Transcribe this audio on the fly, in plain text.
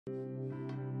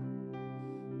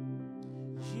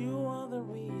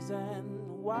reason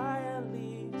why I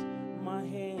lift my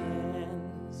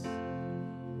hands,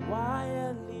 why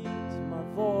I lift my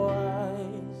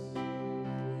voice,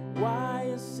 why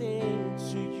I sing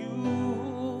to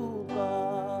you,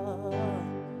 God.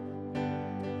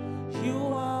 You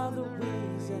are the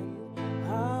reason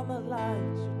I'm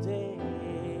alive today.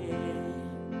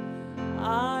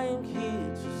 I am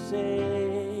here to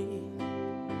say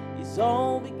it's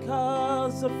all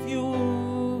because of you.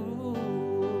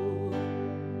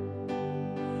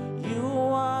 You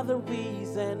are the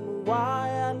reason why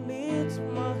I lift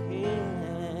my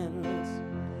hands,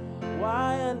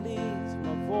 why I lift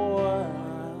my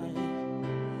voice,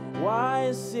 why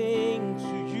I sing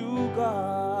to you,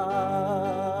 God.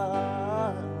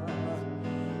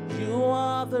 You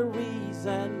are the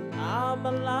reason I'm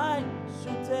alive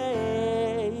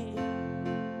today.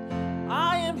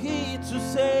 I am here to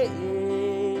say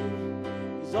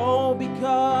it's all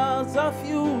because of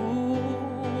you.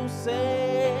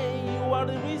 Say you are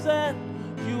the reason,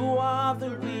 you are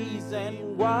the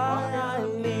reason why I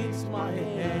lift my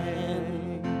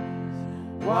hands,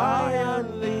 why I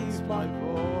lift my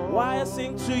voice, why I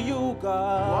sing to you,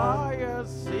 God, why I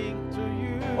sing to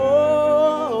you.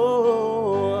 Oh,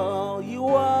 you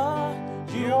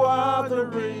are the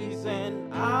reason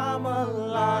I'm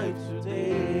alive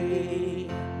today.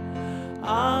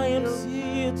 I am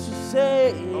here to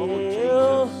say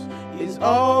it's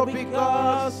all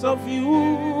because of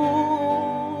you.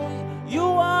 You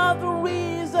are the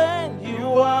reason,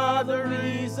 you are the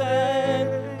reason.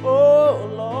 Oh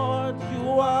Lord, you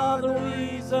are the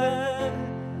reason.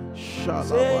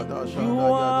 Say, you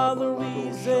are the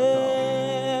reason.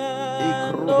 Say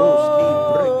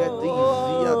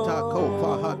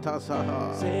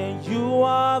you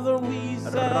are the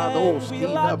reason. We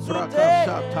love today.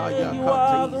 You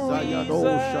are the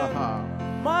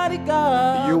reason. Mighty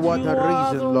God, you are the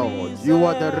reason, Lord. You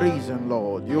are the reason,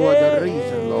 Lord. You are the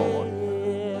reason, Lord.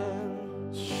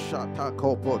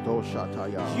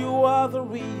 You are the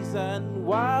reason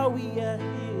why we are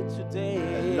here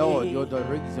today. Lord, you're the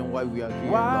reason why we are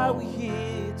here. Why Lord. we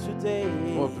here today.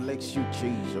 God bless you,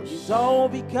 Jesus. It's all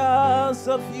because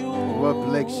of you. God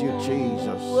bless you,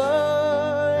 Jesus.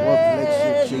 God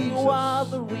bless you, Jesus. You are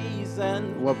the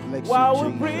reason God bless why you, we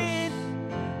Jesus. breathe.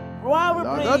 Why we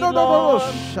breathe, Lord.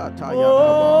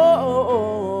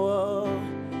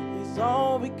 It's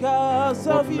all because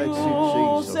of you. God bless you,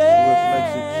 Jesus. Say, God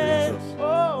bless you, Jesus.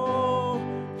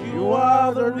 You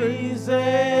are the reason,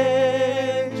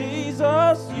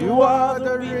 Jesus. You are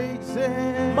the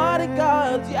reason. Mighty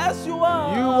God, yes you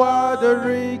are. You are the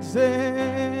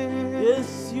reason.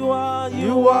 Yes you are.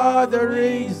 You are the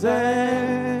reason.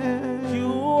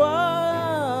 You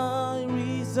are the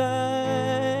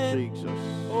reason. Jesus.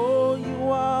 Oh, you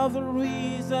are the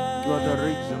reason. You are the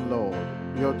reason, Lord.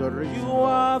 You're the reason. You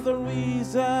are the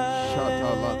reason.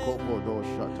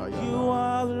 You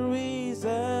are the reason.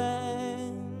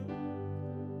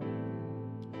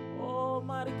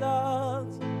 Almighty God,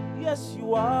 yes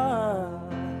you are.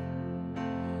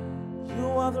 You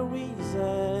are the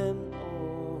reason.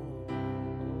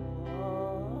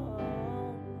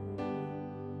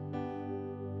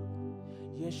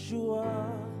 Yes you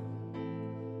are.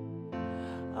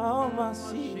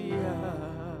 Al-Mashiach,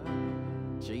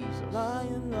 Jesus.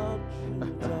 Lion of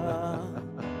Judah,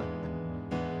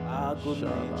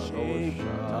 Adonai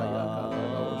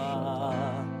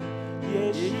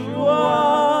Yeshua,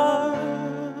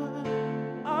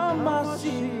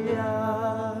 Al-Mashiach,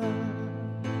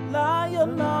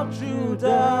 Lion of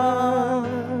Judah,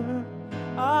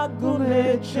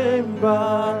 Adonai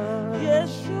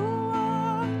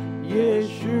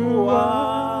Yeshua,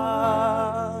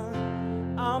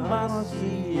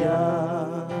 Al-Mashiach,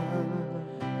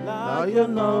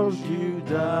 Lion of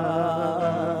Judah,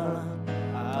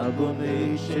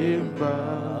 Adonai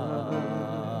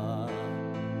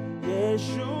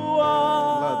Yeshua,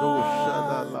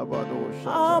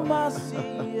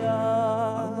 Al-Mashiach,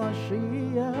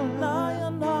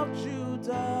 Lion of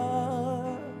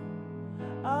Judah,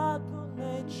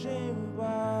 Adonai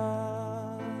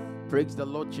Praise the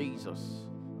Lord Jesus.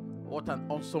 What an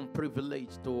awesome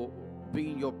privilege to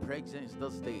be in your presence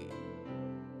this day.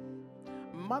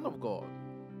 Man of God,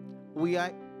 we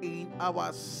are in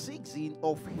our season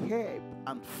of help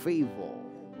and favor.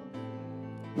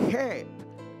 Help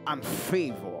and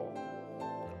favor.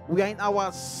 We are in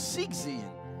our season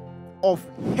of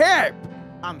help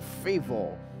and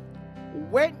favor.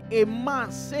 When a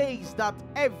man says that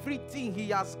everything he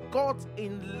has got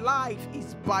in life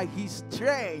is by his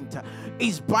strength,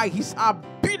 is by his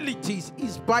abilities,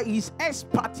 is by his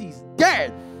expertise,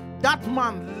 then that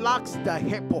man lacks the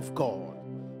help of God.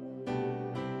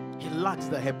 He lacks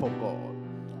the help of God.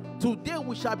 Today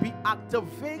we shall be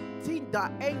activating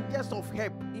the angels of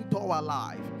help into our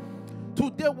life.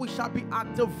 Today we shall be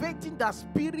activating the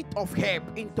spirit of help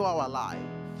into our life.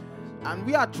 And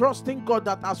we are trusting God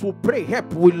that as we pray,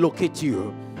 help will locate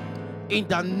you. In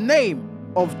the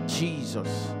name of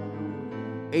Jesus.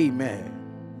 Amen.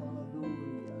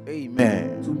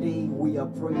 Amen. Today we are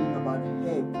praying about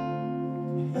help.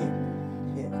 Help.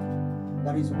 Help.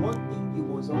 There is one thing you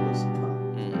must understand.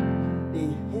 The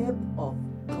help of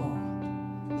God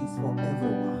is for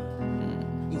everyone.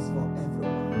 Is for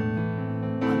everyone.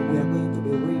 And we are going to be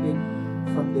reading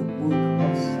from the book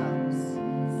of Psalms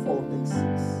 46,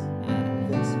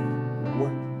 verse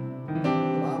 1. The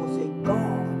Bible says,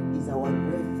 God is our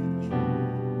refuge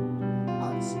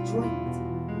and strength,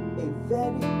 a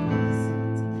very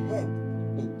pleasant help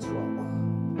in trouble.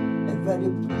 A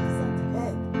very pleasant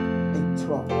help in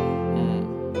trouble.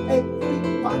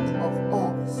 Every part of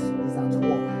us is at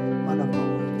war, man of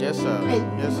God. Yes, sir.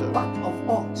 Yes, sir. Every part of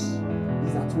us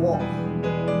is at war.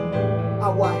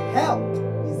 Our health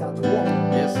is at war.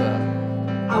 Yes,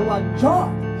 sir. Our job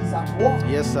is at war.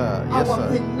 Yes, sir. Yes, Our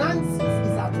sir. finances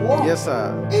is at war. Yes,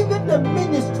 sir. Even the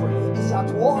ministry is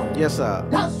at war. Yes, sir.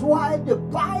 That's why the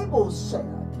Bible said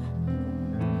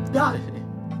that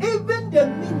even the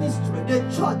ministry, the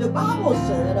church, the Bible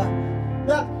said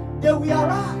that they will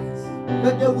arise,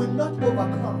 but they will not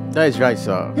overcome. That is right,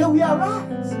 sir. They will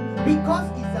arise because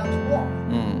it's at war.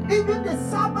 Even the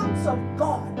servants of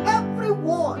God,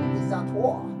 everyone is at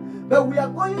war. But we are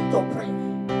going to pray.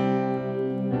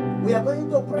 We are going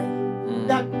to pray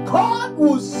that God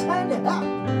will send help.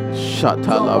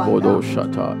 Shatalabodo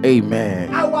shata.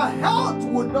 Amen. Our health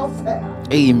will not fail.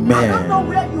 Amen. I don't know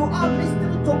where you are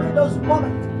listening to me this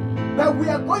moment, but we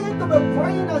are going to be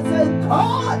praying and saying,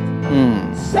 God,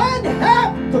 send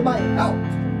help to my health.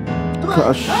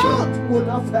 My health will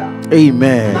not fail.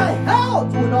 Amen. My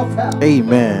health will not fail.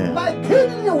 Amen. My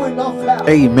kidney will not fail.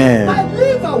 Amen. My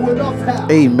liver will not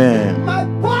fail. Amen. My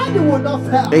body will not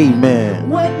fail. Amen.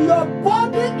 When your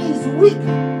body is weak,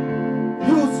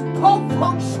 you stop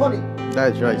functioning.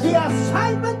 That's right, The sir.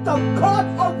 assignment of God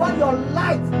over your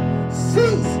life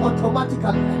ceases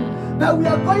automatically. But we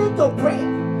are going to pray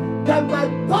that my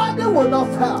body will not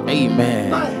fail.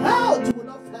 Amen. My health will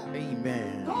not fail.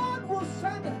 Amen. God will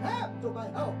send help to my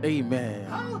health. Amen.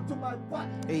 Help to my body.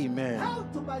 Amen.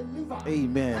 Help to my liver.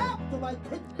 Amen. Help to my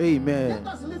kidney. Amen.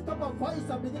 Let us lift up our voice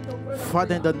and begin to pray.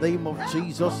 Father, in the name of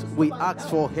Jesus, we ask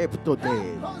for help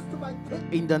today.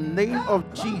 In the name of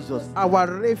Jesus, our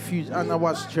refuge and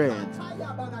our strength.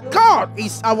 God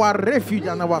is our refuge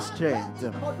and our strength.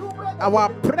 Our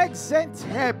present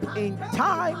help in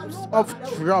times of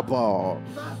trouble.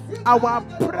 Our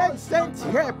present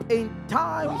help in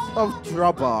times of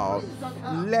trouble.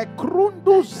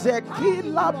 Lekrundu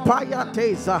zekila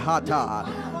payate zahata.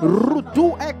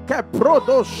 Rudu eke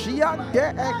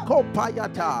prodoshiante eko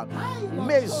payata.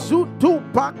 Mezutu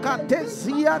pakate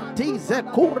ziati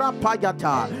zekura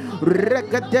payata.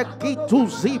 Regedekitu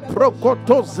zi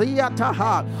prokoto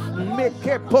ziataha.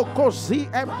 Meke poko zi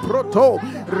emproto.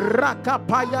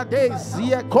 Rakapaya de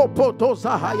ziekopoto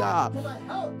zahaya.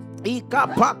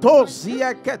 Ikapato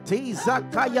zieketiza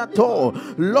kayato.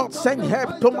 Lord, send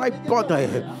help to my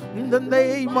body in the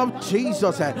name of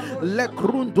Jesus.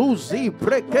 Lekrunduzi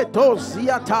breketo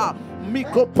ziata.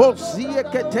 Mikopo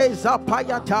zieketeza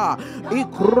payata.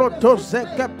 Ikroto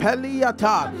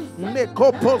zekepeliata.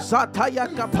 Mekopo zataya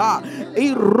kapa.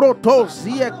 Iroto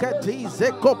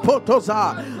zieketize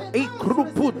kopotoza.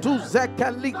 Ikruputu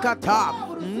zekelikata.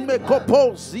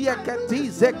 Mekopo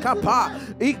zieketize kapa.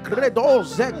 Ikredo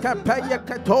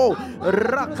zekepeyeketo.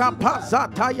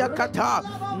 Rakapazataya kata.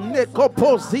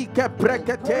 Mekopo zike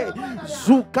prekete.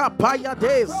 Zuka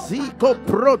payade ziko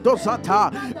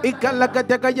prodosata.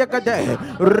 Ikalagadega yagade.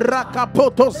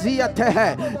 Rakapoto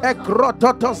ziatehe.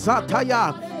 Ekrototo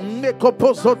zataya.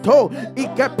 Mekopozoto.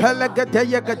 Ikepelegade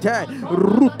yagade.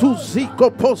 Rutu ziko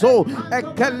pozo.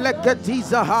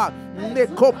 Ekelegadizaha.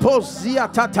 Nekopozia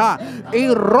tata,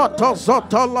 iroto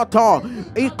zotoloto,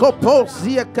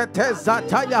 ikopozia keteza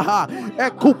tayaha,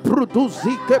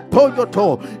 ekuproduzike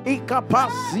poyoto,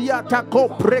 ikapazia tako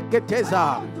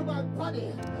preketeza.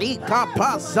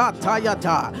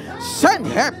 Ikapazatayata. Send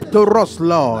help to us,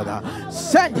 Lord.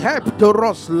 Send help to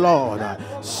us, Lord.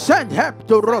 Send help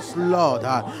to us, Lord.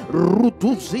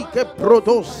 Rutuzike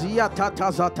produzia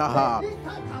tatazataha.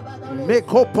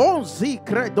 Mekoponzi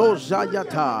credo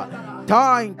jayata.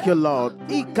 Thank you, Lord.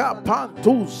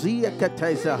 Ikapantuzia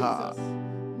ketezaha.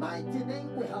 Mighty name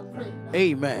we have prayed.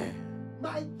 Amen.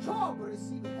 My job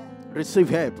receive help. Receive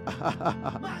help.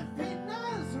 My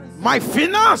finance receive My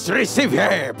finance receive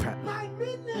help. My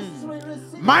ministry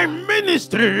My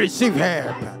ministry receive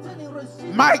help.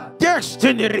 My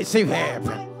destiny receive help.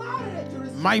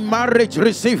 My marriage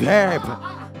receive help.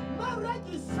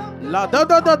 La da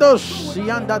da da do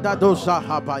sianda da do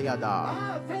sahabayada.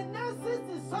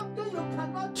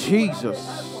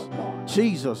 Jesus,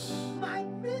 Jesus,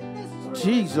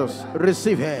 Jesus,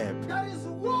 receive help. There is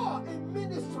war in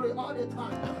ministry all the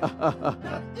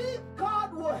time. If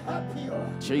God will help you,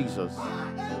 Jesus.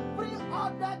 every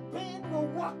other thing will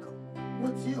work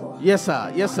with you. Yes,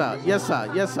 sir. Yes, sir. Yes,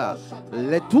 sir. Yes, sir.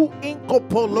 Le tu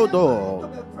incopolodo.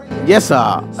 Yes,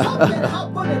 sir. Something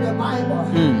happened in the Bible.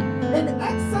 In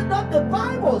Exodus, the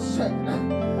Bible said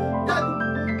that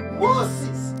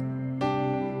Moses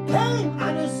came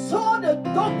and he saw the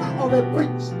daughter of a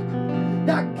priest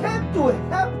that came to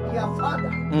help their father.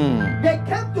 They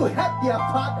came to help their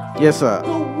father. Yes, sir.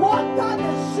 To water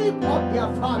the sheep of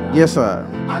their father. Yes, sir.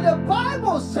 And the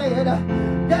Bible said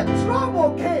that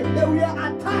trouble came, they were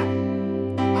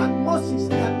attacked, and Moses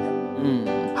helped them.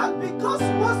 And because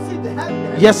Moses helped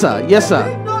them, Yes, sir. Yes, they sir.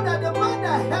 didn't know that the man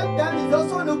that helped them is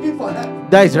also looking for help.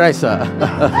 That is right, sir. The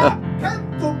help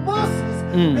came to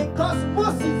Moses because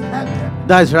Moses helped them.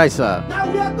 That is right, sir.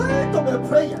 Now we are going to be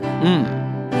praying.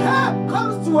 Help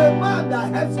comes to a man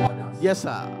that helps others. Yes,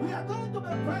 sir. We are going to be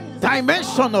praying.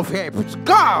 Dimension of help. It's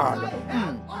God. I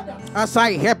help others. As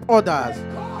I help others,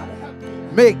 God help me.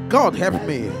 may God help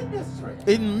me Ministry.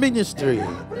 in ministry,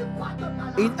 Every part of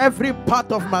my life. in every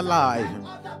part of my life.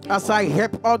 As I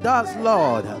help others,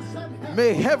 Lord,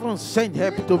 may heaven send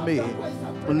help to me.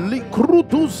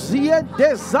 Likruduzie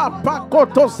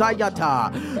dezapakoto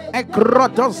zayata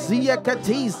ekrodozie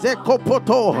ketize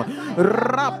kopoto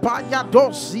rapaya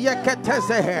dozie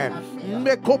keteze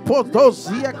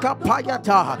mekopodozie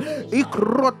kapayata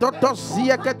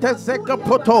ikrododozie keteze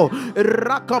kapoto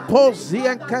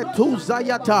rakapozie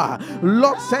ketuzayata.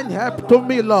 Lord, send help to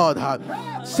me, Lord.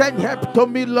 Send help to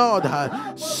me, Lord.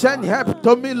 Send help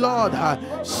to me, Lord.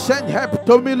 Send help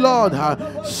to me, Lord.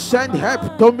 Send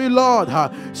help to me, Lord.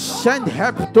 Send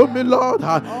help to me, Lord.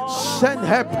 Send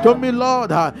help to me,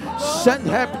 Lord. Send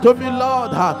help to me,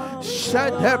 Lord.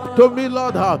 Send help to me,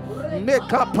 Lord.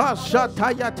 Mekapasha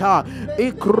tayata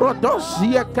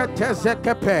ikrodosie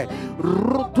ketezekepe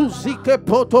rutuzike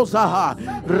potozaha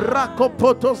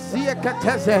rakopotozie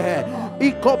keteze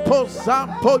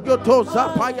ikopozampo yotoza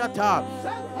payata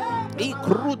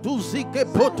ikruduzike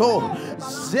poto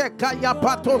zekaya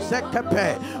pato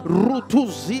zekepe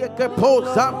rutuzike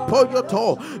pozampo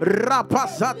yoto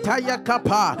rapazataya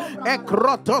kapa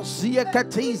ekrotozie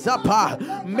ketizapa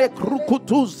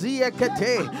mekrukutuzie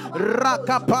kete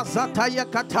rakapazataya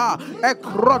kata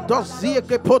ekrotozie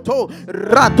kepoto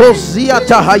ratozia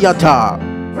tahayata.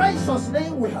 Precious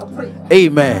name we have prayed.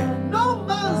 Amen. No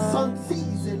man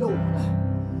succeeds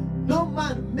alone. No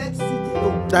man makes it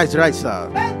alone. That's right, sir.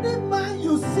 Any man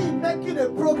you see making a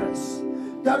progress,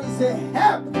 there is a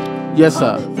help. Yes,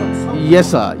 sir. coming from somewhere.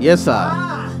 Yes, sir. Yes, sir.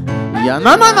 Ya Any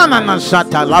na na na na na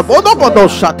shata la bodo bodo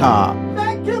shata.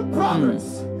 making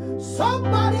progress.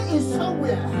 Somebody is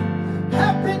somewhere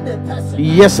helping the person.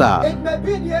 Yes, sir. It may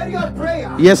be in the area of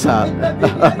prayer. Yes, sir. It may be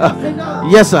in the area of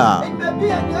finance. Yes, sir. It may be in the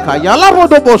area Kayala of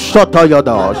bodo bo shata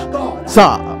yodos. God.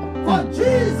 Sir. For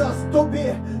Jesus to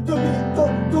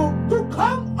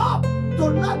come up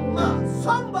to that man,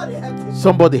 somebody helped him.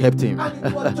 Somebody helped him. And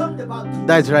it was John the Baptist.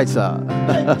 That's right, sir.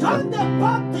 And John the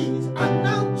Baptist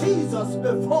announced Jesus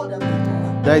before the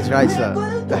people. That's right, We are sir.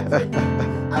 going to pray.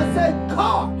 I said,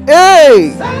 God,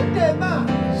 Hey! send a man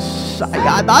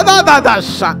Shaya da da da da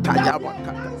shata that ya will bakata.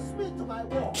 announce me to my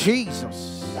word. Jesus.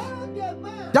 Send a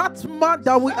man That man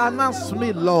that will announce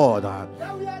me, Lord. that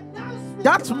will announce me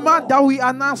That to my man word. that will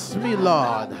announce me,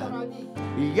 Lord.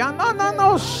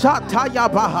 Yanana shata ya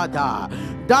bahada.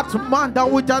 That man that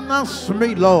will announce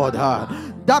me, Lord.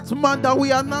 That man that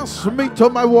will announce me to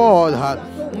my word.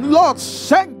 Lord,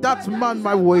 send that man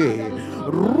my way.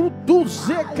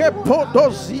 Ruduzeke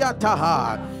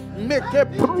podoziataha. Meke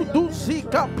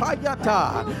pruduzika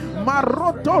payata.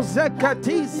 Maroto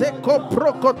zekati zeko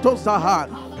prokotozaha.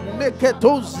 Meke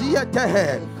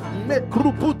toziatehe.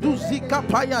 Mekrupuduzika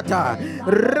payata.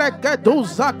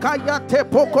 Regeduza kayate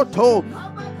pokoto.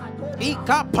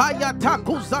 Ikapaya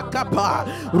takuzakapa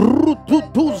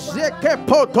rututuzeke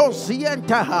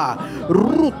potosientaha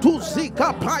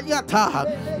rutuzika payata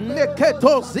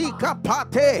neketozika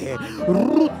pate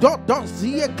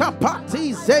rutodozieka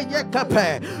pati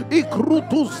zeyekape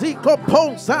ikrutuziko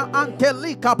ponza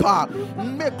antelikapa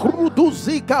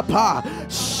mekrutuzika pa.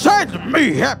 Send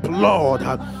me help, Lord.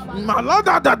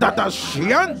 Malada da da da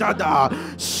shianda da.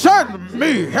 Send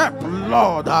me help,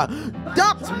 Lord.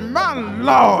 That man,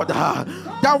 Lord,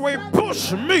 that will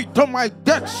push me to my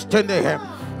destiny.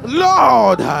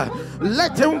 Lord,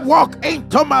 let him walk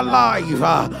into my life.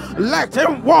 Let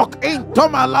him walk into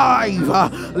my life.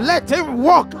 Let him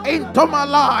walk into my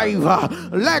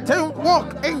life. Let him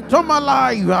walk into my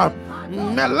life.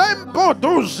 Melembo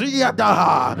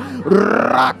duziada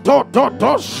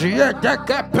ratoto siete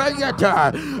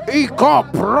kepeyete iko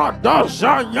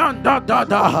prodozanyanda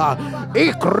dada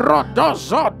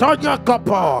ikrodozoto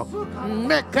yakopo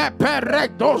meke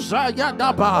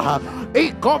peredozayadaba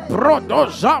iko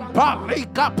prodozampa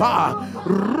likapa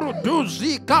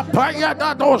ruduzi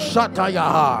kapayada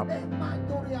dosataya.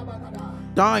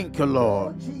 Thank you,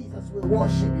 Lord.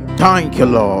 Thank you,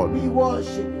 Lord. We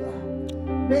worship you.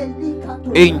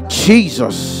 In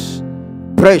Jesus'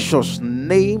 precious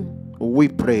name we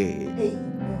pray.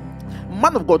 Amen.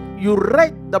 Man of God, you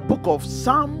read the book of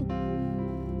Psalm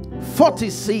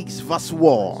 46 verse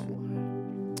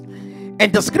 1.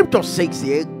 And the scripture says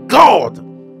here, God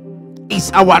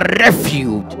is our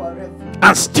refuge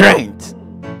and strength,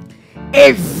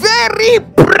 a very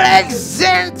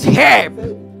present help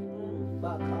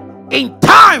in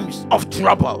times of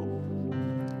trouble.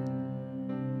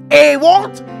 A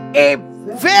what? A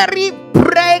very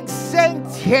present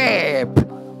help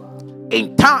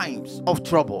in times of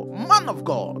trouble. Man of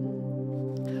God,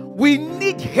 we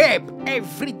need help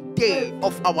every day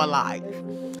of our life.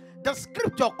 The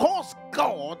scripture calls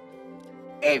God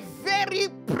a very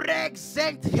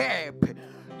present help.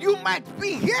 You might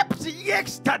be helped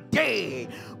yesterday,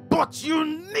 but you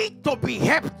need to be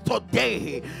helped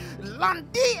today.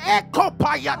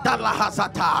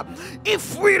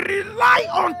 If we rely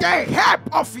on the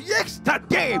help of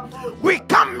yesterday, we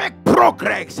can make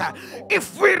progress.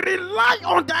 If we rely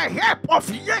on the help of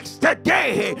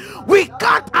yesterday, we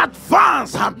can't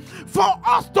advance. For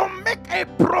us to make a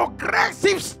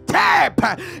progressive step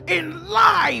in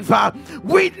life,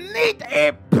 we need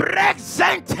a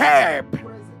present help.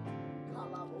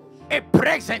 A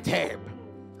present help.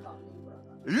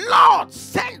 Lord,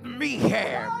 send me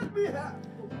help.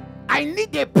 I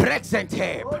need a present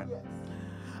help.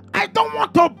 I don't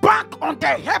want to bank on the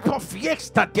help of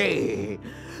yesterday.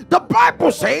 The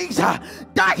Bible says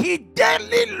that he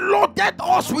daily loaded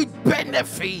us with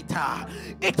benefit.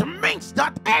 It means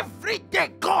that every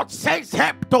day God sends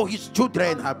help to his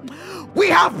children. We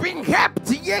have been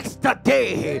helped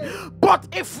yesterday, but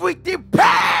if we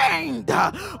depend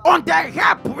on the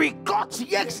help we got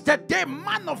yesterday,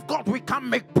 man of God, we can't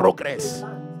make progress.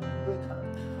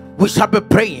 We shall be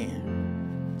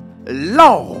praying,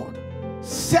 Lord,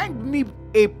 send me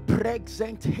a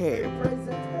present help.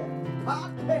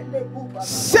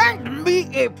 Send me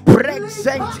a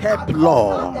present help,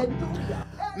 Lord.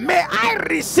 May I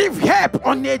receive help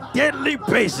on a daily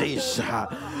basis.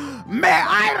 May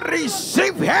I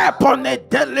receive help on a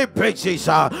daily basis.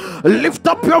 Lift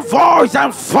up your voice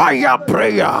and fire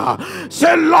prayer.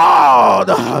 Say, Lord,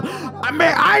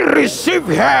 may I receive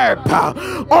help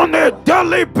on a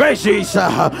daily basis.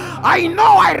 I know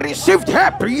I received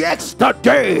help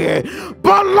yesterday,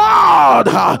 but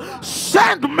Lord,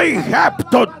 send me help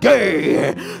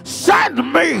today.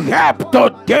 Send me help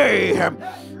today.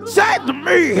 Send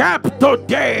me help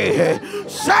today.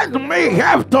 Send me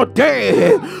help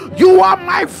today. You are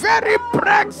my very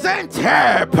present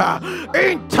help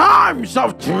in times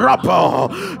of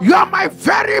trouble. You are my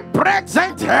very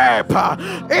present help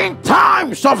in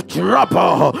times of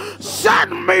trouble.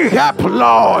 Send me help,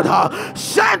 Lord.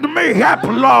 Send me help,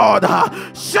 Lord.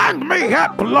 Send me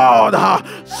help, Lord.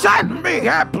 Send me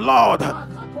help, Lord.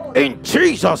 In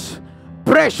Jesus'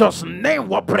 precious name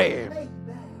we pray.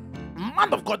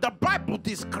 Man of God, the Bible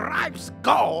describes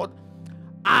God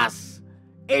as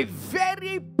a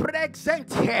very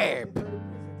present help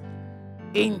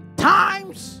in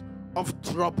times of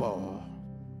trouble.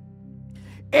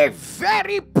 A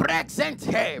very present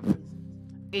help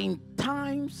in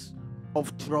times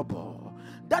of trouble.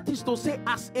 That is to say,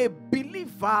 as a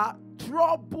believer,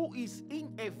 trouble is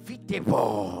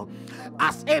inevitable.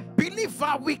 As a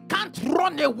believer, we can't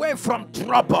run away from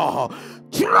trouble.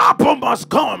 Trouble must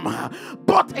come,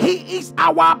 but he is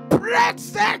our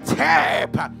present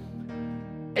help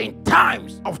in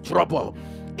times of trouble.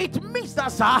 It means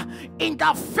that, sir, in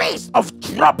the face of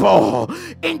trouble,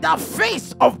 in the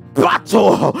face of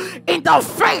battle, in the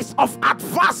face of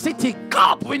adversity,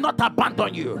 God will not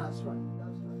abandon you. That's right.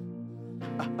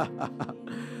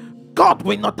 God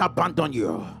will not abandon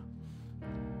you.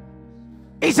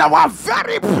 It's our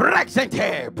very present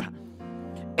help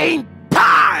in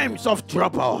times of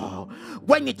trouble.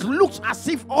 when it looks as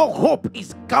if all hope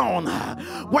is gone,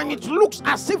 when it looks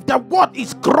as if the world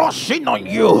is crushing on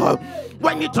you,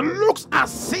 when it looks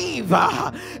as if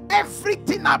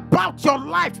everything about your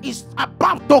life is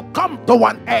about to come to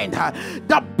an end,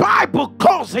 the Bible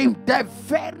calls him the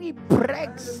very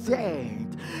present.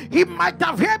 He might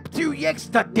have helped you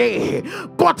yesterday,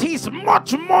 but he's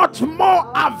much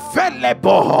more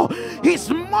available. He's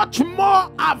much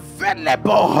more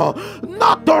available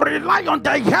not to rely on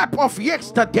the help of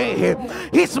yesterday.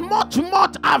 He's much more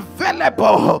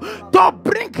available to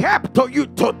bring help to you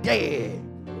today.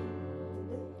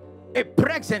 A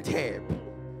present help,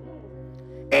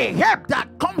 a help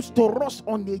that comes to us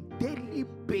on a daily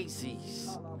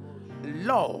basis.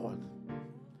 Lord,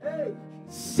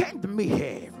 send me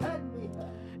help.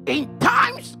 In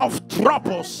times of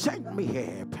trouble, send me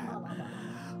help.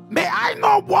 May I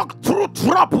not walk through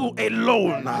trouble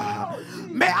alone.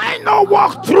 May I not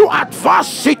walk through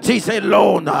adversities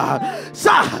alone.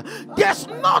 Sir, there's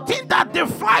nothing that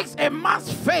defies a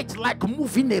man's faith like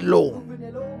moving alone.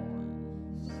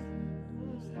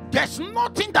 There's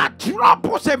nothing that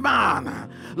troubles a man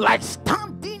like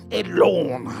standing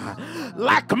alone,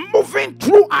 like moving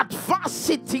through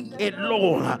adversity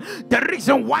alone. The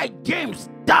reason why James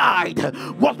died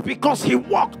was because he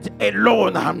walked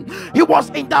alone. He was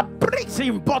in the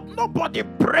prison, but nobody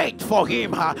prayed for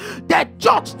him. The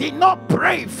judge did not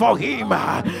pray for him,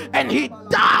 and he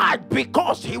died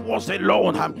because he was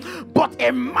alone. But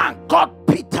a man called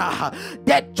Peter,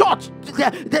 the judge,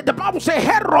 the Bible says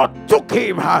Herod took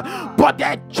him, but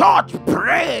the judge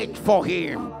prayed for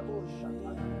him.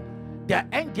 The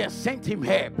angel sent him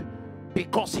help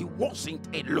because he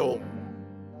wasn't alone.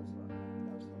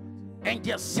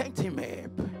 Angel sent him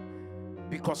help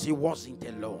because he wasn't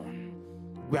alone.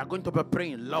 We are going to be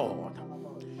praying, Lord,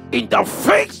 in the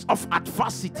face of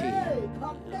adversity,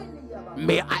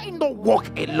 may I not walk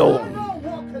alone.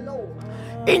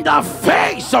 In the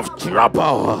face of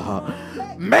trouble,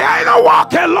 may I not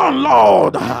walk alone,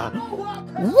 Lord.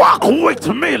 Walk with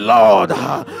me, Lord.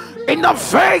 In the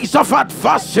face of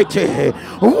adversity,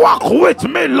 walk with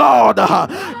me, Lord.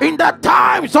 In the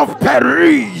times of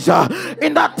perils,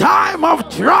 in the time of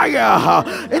trial,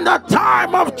 in the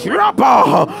time of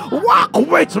trouble, walk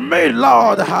with me,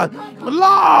 Lord.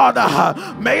 Lord,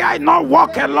 may I not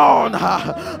walk alone.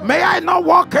 May I not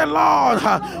walk alone.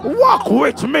 Walk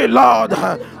with me, Lord.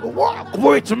 Walk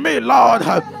with me, Lord.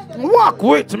 Walk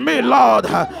with me, Lord.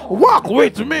 Walk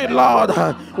with me, Lord.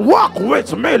 Walk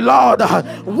with me, Lord.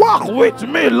 Walk with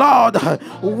me, Lord.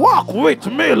 Walk with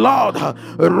me, Lord.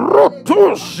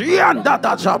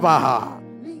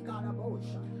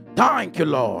 Thank you,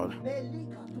 Lord.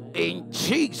 In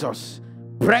Jesus'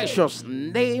 precious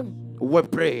name we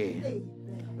pray.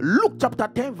 Luke chapter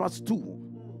 10 verse 2.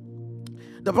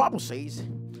 The Bible says,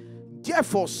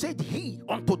 therefore said he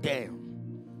unto them,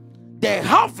 the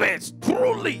harvest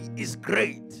truly is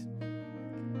great,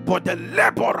 but the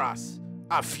laborers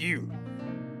are few.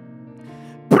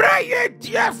 Pray ye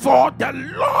therefore the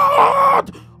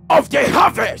Lord of the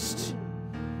harvest,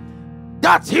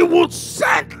 that he would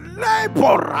send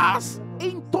laborers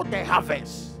into the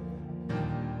harvest.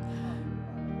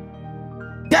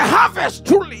 The harvest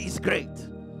truly is great,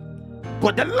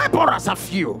 but the laborers are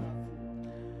few.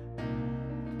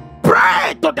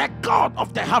 Pray to the God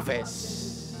of the harvest,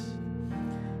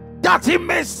 that he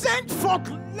may send forth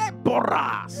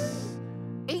laborers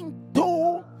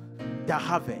into the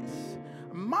harvest.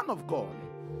 Man of God,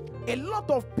 a lot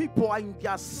of people are in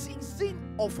their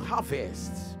season of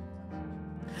harvest.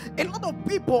 A lot of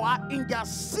people are in their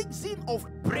season of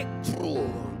breakthrough.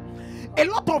 A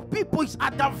lot of people is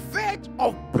at the verge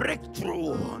of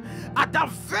breakthrough, at the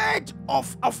verge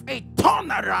of a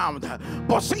turnaround.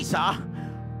 But see, sir,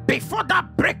 before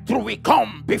that breakthrough will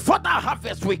come, before that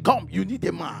harvest will come, you need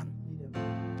a man.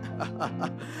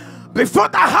 Before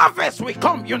the harvest will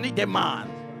come, you need a man.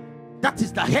 That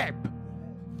is the help.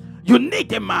 You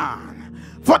need a man.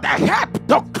 For the help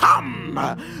to come,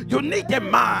 you need a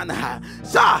man.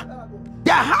 Sir,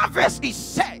 the harvest is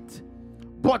set,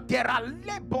 but there are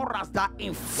laborers that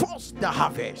enforce the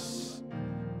harvest.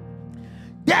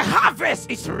 The harvest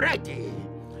is ready,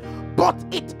 but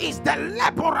it is the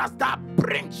laborers that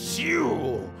brings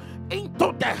you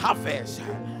into the harvest.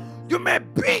 You may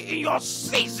be in your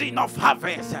season of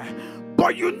harvest,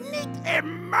 but you need a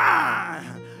man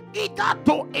either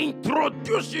to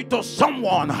introduce you to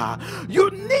someone. You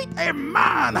need a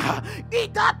man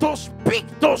either to speak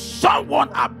to someone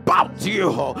about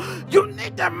you. You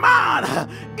need a man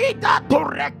either to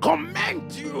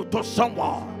recommend you to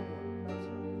someone.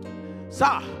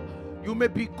 Sir, you may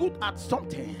be good at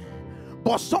something,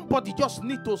 but somebody just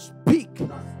need to speak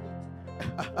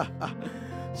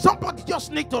Somebody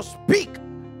just need to speak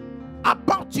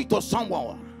about you to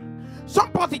someone.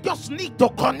 Somebody just need to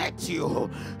connect you.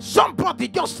 Somebody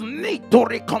just need to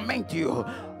recommend you.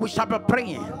 We shall be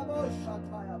praying.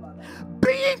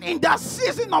 Being in the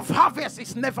season of harvest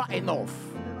is never enough.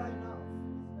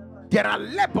 There are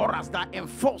laborers that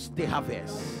enforce the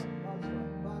harvest.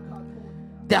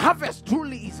 The harvest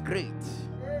truly is great.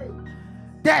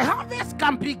 The harvest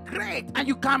can be great, and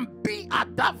you can be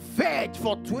at that verge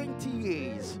for 20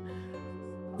 years.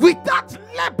 Without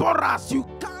laborers, you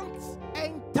can't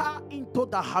enter into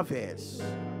the harvest.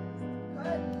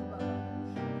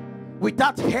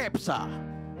 Without help, sir,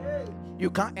 you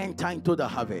can't enter into the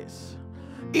harvest.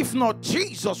 If not,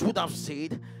 Jesus would have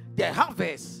said, the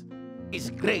harvest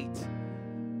is great.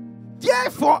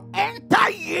 Therefore, enter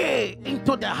ye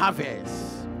into the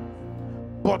harvest.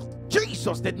 But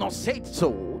Jesus did not say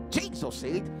so. Jesus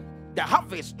said, the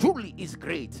harvest truly is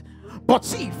great. But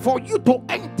see, for you to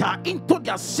enter into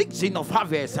the season of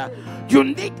harvest, you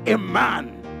need a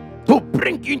man to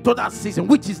bring you into that season,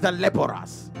 which is the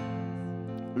laborers.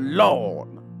 Lord,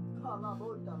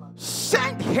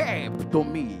 send help to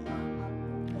me.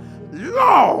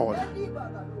 Lord,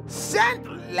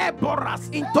 send laborers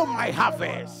into my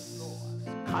harvest.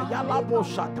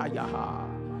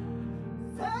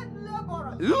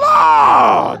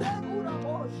 Lord,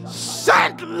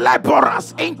 send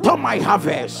laborers into my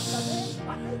harvest.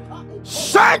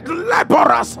 Send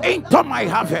laborers into my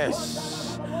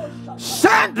harvest.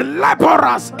 Send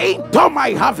laborers into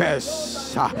my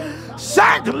harvest.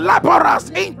 Send laborers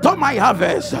into my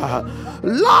harvest.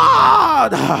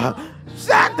 Lord,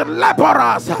 send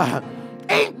laborers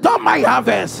into my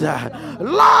harvest.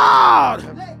 Lord,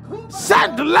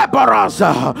 send laborers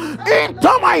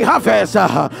into my harvest.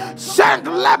 Send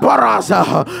laborers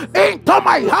into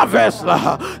my harvest.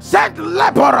 Send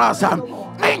laborers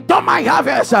into my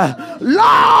harvest.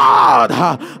 Lord,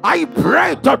 I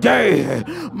pray today,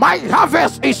 my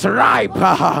harvest is ripe.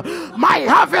 My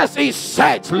harvest is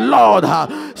set. Lord,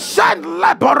 send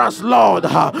laborers, Lord,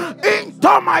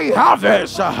 into my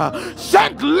harvest.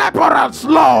 Send laborers,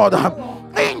 Lord,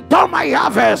 into my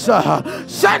harvest.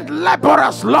 Send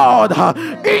laborers, Lord,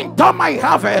 into my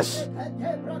harvest.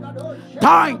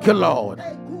 Thank you, Lord.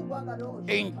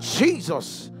 In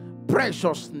Jesus'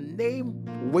 precious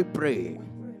name we pray.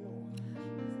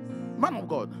 Man of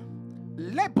God,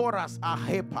 laborers are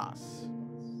helpers.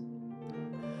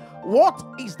 What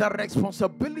is the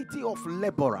responsibility of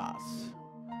laborers?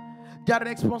 Their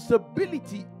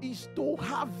responsibility is to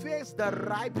harvest the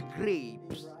ripe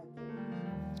grapes.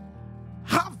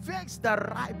 Harvest the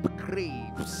ripe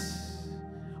grapes.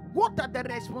 What are the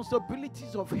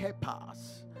responsibilities of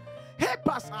helpers?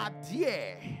 Helpers are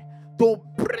there to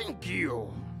bring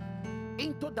you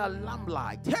into the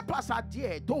lamplight. Helpers are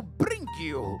there to bring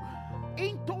you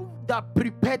into the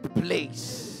prepared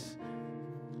place.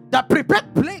 The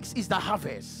prepared place is the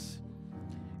harvest.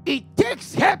 It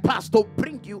takes helpers to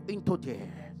bring you into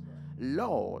there.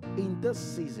 Lord, in this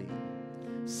season,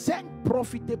 send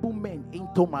profitable men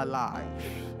into my life.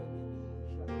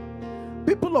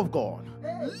 People of God,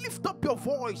 lift up your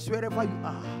voice wherever you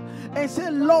are and say,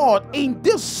 Lord, in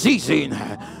this season,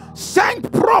 send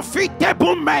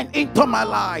profitable men into my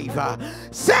life.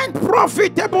 Send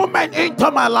profitable men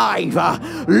into my life.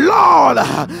 Lord,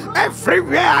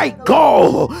 everywhere I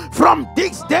go from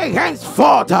this day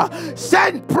henceforth,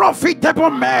 send profitable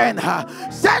men.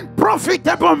 Send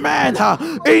profitable men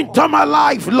into my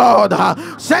life, Lord.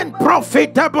 Send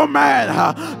profitable men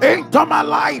into my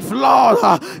life,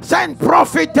 Lord. Send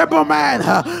profitable men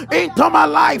into my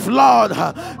life, Lord.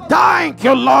 Thank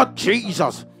you, Lord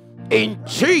Jesus. In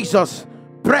Jesus'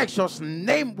 precious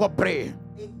name we pray.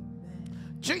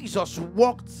 Jesus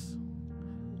walked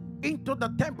into the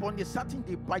temple on a certain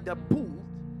day by the pool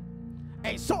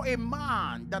and saw a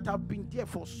man that had been there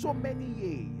for so many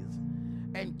years.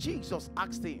 And Jesus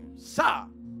asked him, Sir,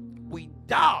 will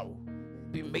thou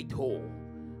be made whole?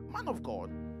 Man of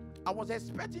God, I was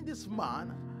expecting this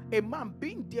man, a man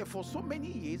being there for so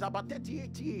many years, about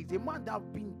 38 years, a man that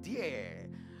had been there.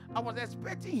 I was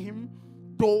expecting him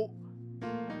to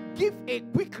give a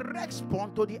quick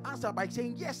response to the answer by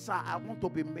saying, yes, sir, I want to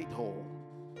be made whole.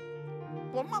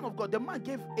 But man of God, the man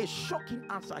gave a shocking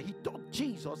answer. He told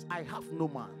Jesus, I have no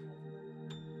man.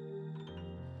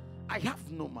 I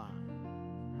have no man.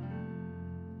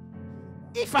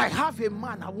 If I have a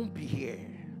man, I won't be here.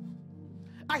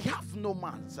 I have no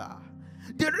man, sir.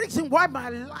 The reason why my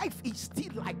life is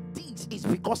still like this is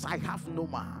because I have no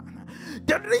man.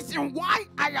 The reason why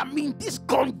I am in this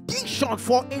condition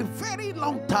for a very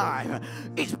long time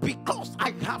is because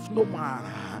I have no man.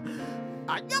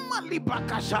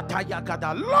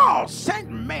 Lord,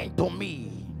 send men to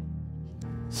me.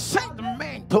 Send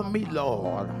men to me,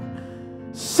 Lord.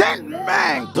 Send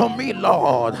men to me,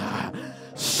 Lord.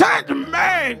 Send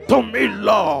men to me,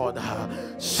 Lord.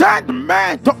 Send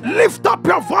men to lift up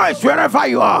your voice wherever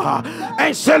you are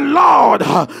and say, Lord,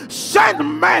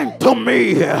 send men to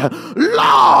me.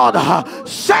 Lord,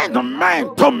 send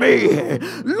men to me.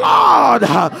 Lord,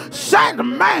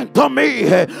 send men to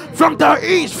me from the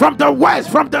east, from the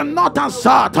west, from the north and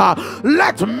south.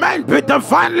 Let men be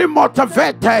divinely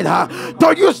motivated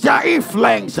to use their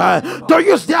influence, to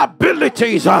use their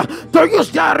abilities, to use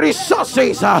their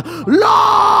resources,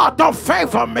 Lord, to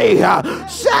favor me.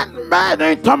 Send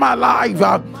men into my life.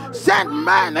 Send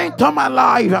men into my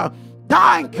life.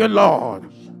 Thank you,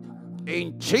 Lord.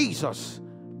 In Jesus'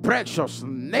 precious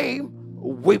name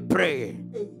we pray.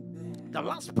 The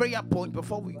last prayer point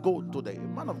before we go today,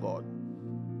 man of God.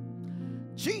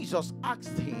 Jesus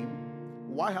asked him,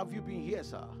 why have you been here,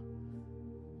 sir?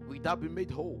 Will thou be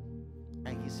made whole?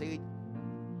 And he said,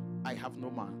 I have no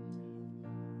man.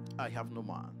 I have no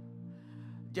man.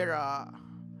 There are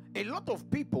a lot of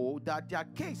people that their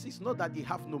case is not that they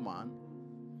have no man.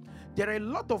 There are a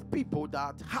lot of people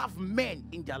that have men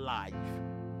in their life.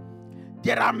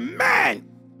 There are men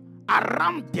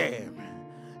around them.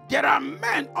 There are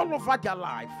men all over their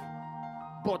life.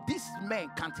 But these men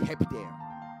can't help them.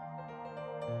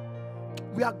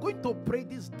 We are going to pray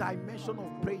this dimension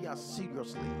of prayer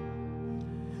seriously.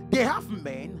 They have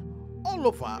men all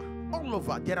over. All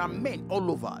over. There are men all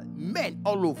over. Men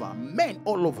all over. Men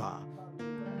all over.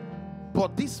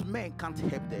 But these men can't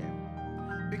help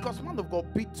them. Because, man of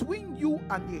God, between you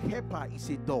and the helper is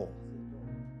a door.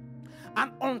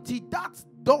 And until that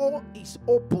door is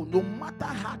open, no matter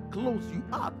how close you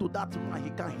are to that man, he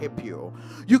can't help you.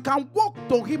 You can walk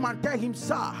to him and tell him,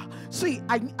 sir, see,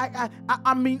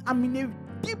 I'm in a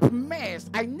deep mess.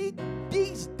 I need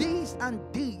this, and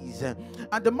this.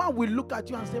 And the man will look at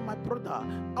you and say, my brother,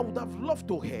 I would have loved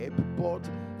to help, but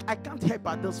I can't help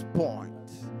at this point.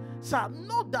 Sir,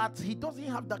 not that he doesn't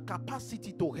have the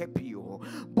capacity to help you,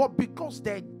 but because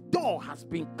the door has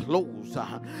been closed,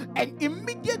 and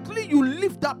immediately you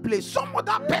leave that place, some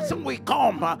other person will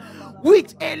come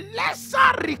with a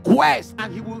lesser request,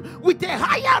 and he will with a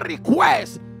higher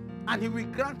request, and he will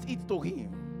grant it to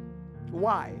him.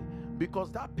 Why?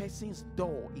 Because that person's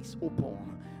door is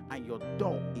open and your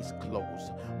door is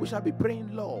closed. We shall be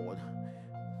praying, Lord,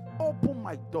 open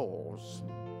my doors.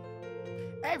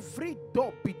 Every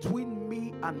door between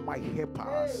me and my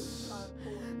helpers.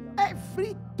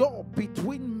 Every door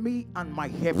between me and my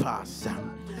helpers.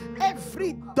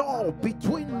 Every door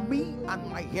between me and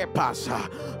my helpers.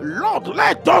 Lord,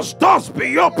 let those doors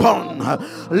be open.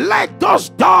 Let those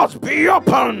doors be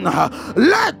open.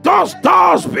 Let those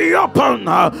doors be open.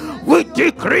 We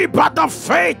decree by the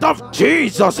faith of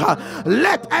Jesus.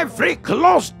 Let every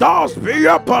closed doors be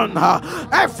open.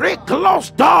 Every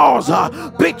closed doors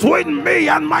between me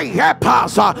and my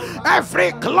helpers.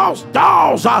 Every closed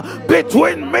doors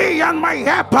between me and my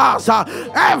helpers.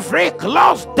 Every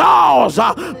closed doors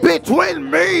between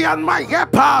me and my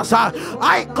helpers.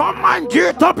 I command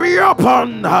you to be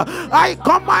opened. I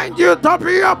command you to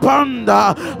be opened.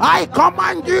 I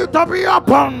command you to be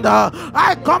opened.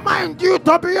 I command you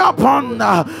to be opened.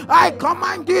 I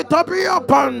command you to be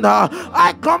opened.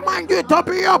 I command you to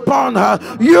be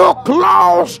opened. You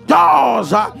closed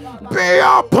doors, be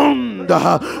opened.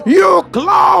 You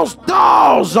closed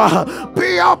doors,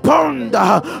 be opened.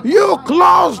 You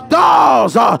closed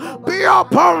doors, be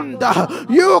opened.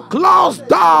 You closed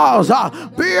doors,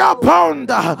 be opened.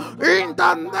 In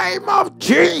the name of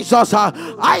Jesus,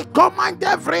 I command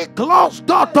every closed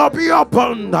door to be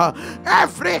opened.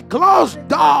 Every closed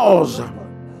doors.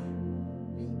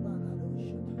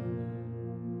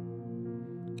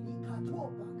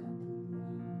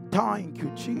 Thank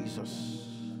you, Jesus.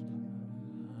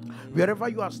 Wherever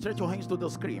you are, stretch your hands to the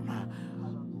screen.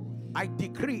 I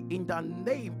decree in the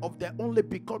name of the only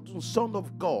begotten Son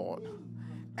of God,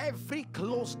 every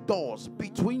closed doors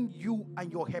between you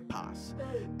and your helpers,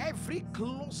 every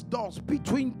closed doors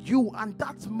between you and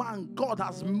that man God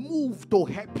has moved to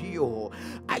help you,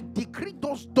 I decree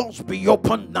those doors be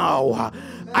open now.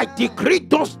 I decree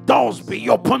those doors be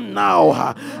open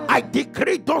now. I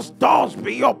decree those doors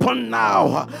be open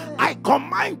now. I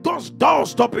command those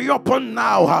doors to be open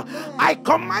now. I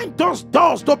command those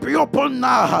doors to be open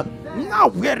now. Now,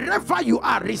 wherever you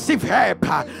are, receive help.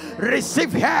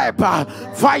 receive help,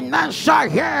 financial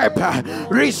help,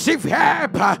 receive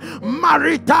help,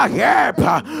 marital help,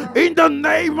 in the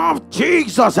name of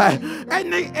Jesus.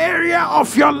 Any area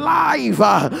of your life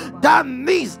that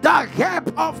needs the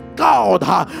help of God,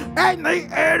 any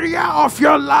area of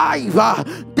your life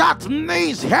that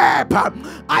needs help,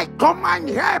 I command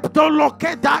help to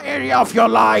locate that area of your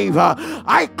life.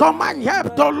 I command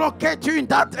help to locate you in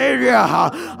that area.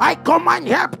 I command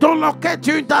help to locate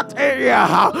you in that area.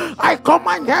 I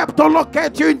command help to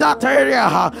locate you in that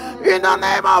area. In the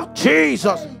name of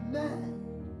Jesus.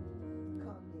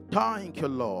 Thank you,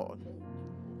 Lord.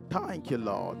 Thank you,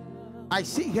 Lord. I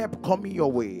see help coming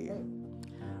your way.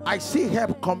 I see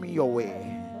help coming your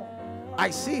way.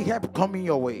 I see help coming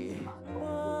your way.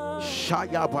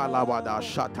 Shaya balawada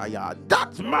shataya.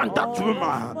 That man, that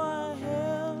woman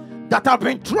that have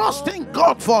been trusting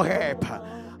God for help,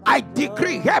 I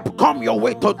decree help come your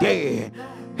way today.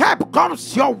 Help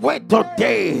comes your way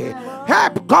today.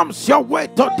 Help comes your way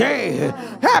today.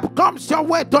 Help comes your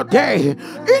way today.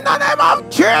 In the name of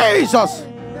Jesus.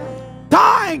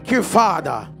 Thank you,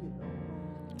 Father.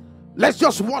 Let's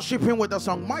just worship him with the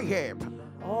song, My Help.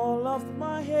 All of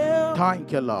my help.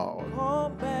 Thank you, Lord.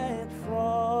 Cometh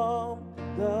from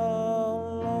the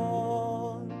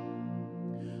Lord.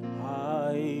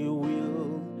 I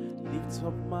will lift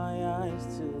up my eyes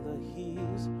to the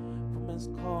hills, from whence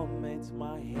cometh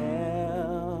my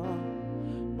help.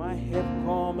 My help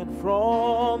cometh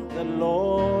from the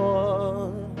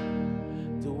Lord,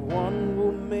 the one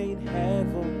who made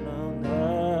heaven and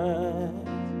earth.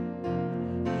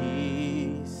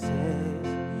 He says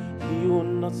he will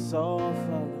not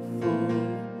suffer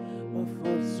the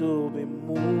foot to be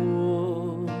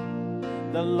moved.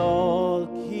 The Lord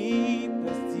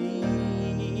keepeth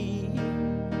thee.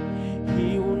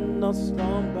 He will not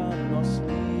slumber nor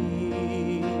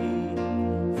sleep.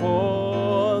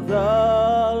 For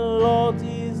the Lord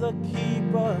is a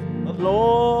keeper. The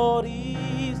Lord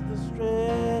is the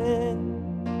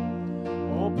strength.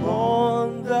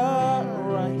 Upon the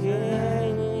right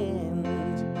hand.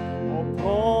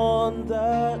 Upon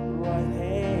the right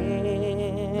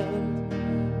hand.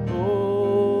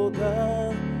 Oh,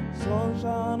 the sun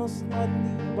shines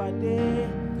nightly by day,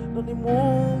 nor the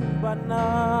moon by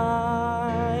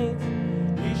night.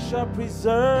 He shall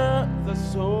preserve the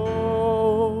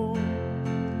soul,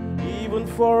 even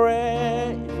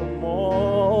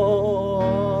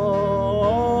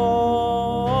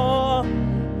forevermore.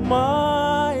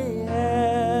 My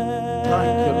help.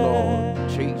 Thank you, Lord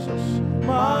Jesus.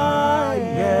 My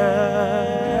help,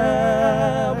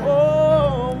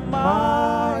 oh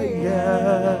my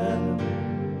help,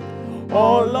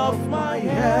 all of my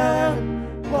help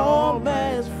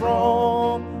comes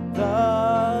from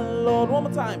the Lord. One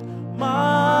more time.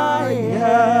 My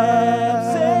help,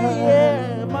 say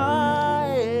yeah, my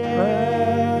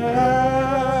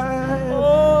help,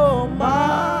 oh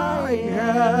my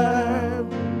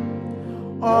help,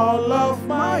 all of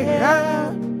my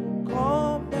help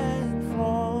cometh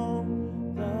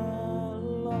from the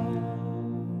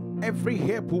Lord. Every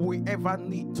help we ever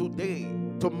need today,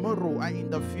 tomorrow, and in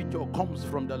the future comes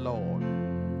from the Lord.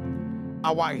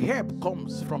 Our help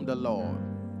comes from the Lord.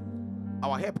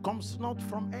 Our help comes not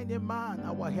from any man.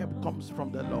 Our help comes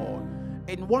from the Lord.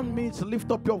 In 1 minute,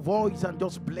 lift up your voice and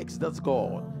just bless this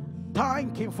God.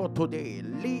 Thank him for today.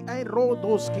 Li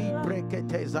erodoski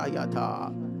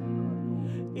breketezayata.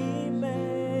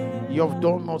 Amen. You've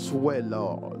done us well,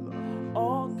 Lord.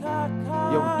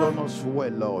 You've done us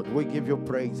well, Lord. We give you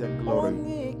praise and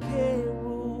glory.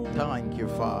 Thank you,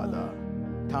 Father.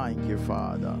 Thank you,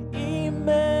 Father.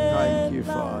 Thank you,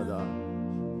 Father.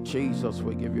 Jesus,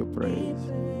 we give you praise.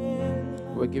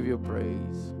 We give you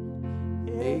praise.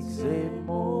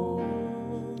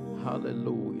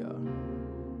 Hallelujah.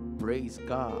 Praise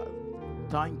God.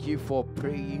 Thank you for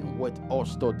praying with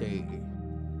us today.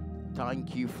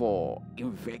 Thank you for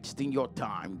investing your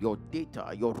time, your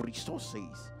data, your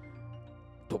resources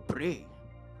to pray.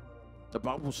 The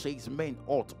Bible says men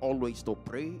ought always to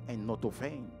pray and not to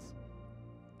faint.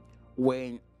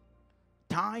 When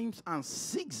times and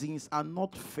seasons are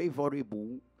not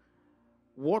favorable,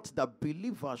 what the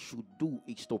believer should do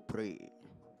is to pray.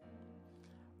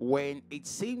 When it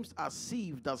seems as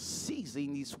if the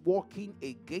season is working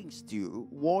against you,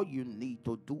 what you need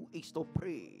to do is to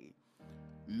pray.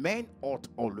 Men ought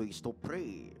always to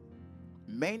pray.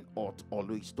 Men ought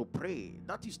always to pray.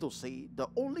 That is to say, the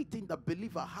only thing the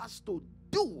believer has to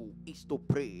do is to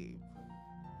pray.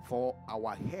 For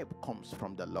our help comes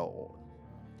from the Lord.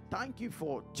 Thank you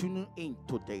for tuning in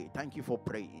today. Thank you for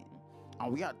praying.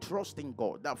 And we are trusting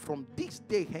God that from this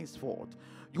day henceforth,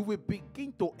 you will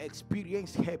begin to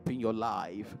experience help in your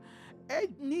life.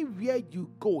 Anywhere you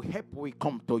go, help will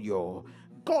come to you.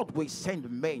 God will send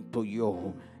men to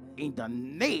you in the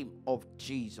name of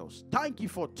Jesus. Thank you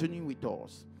for tuning with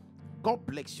us. God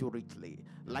bless you richly.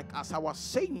 Like as our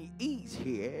saying is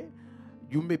here,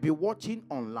 you may be watching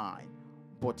online,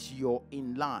 but you're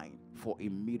in line for a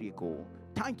miracle.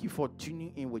 Thank you for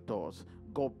tuning in with us.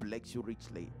 God bless you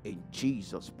richly in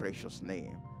Jesus' precious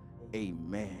name.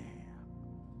 Amen.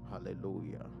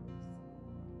 Hallelujah.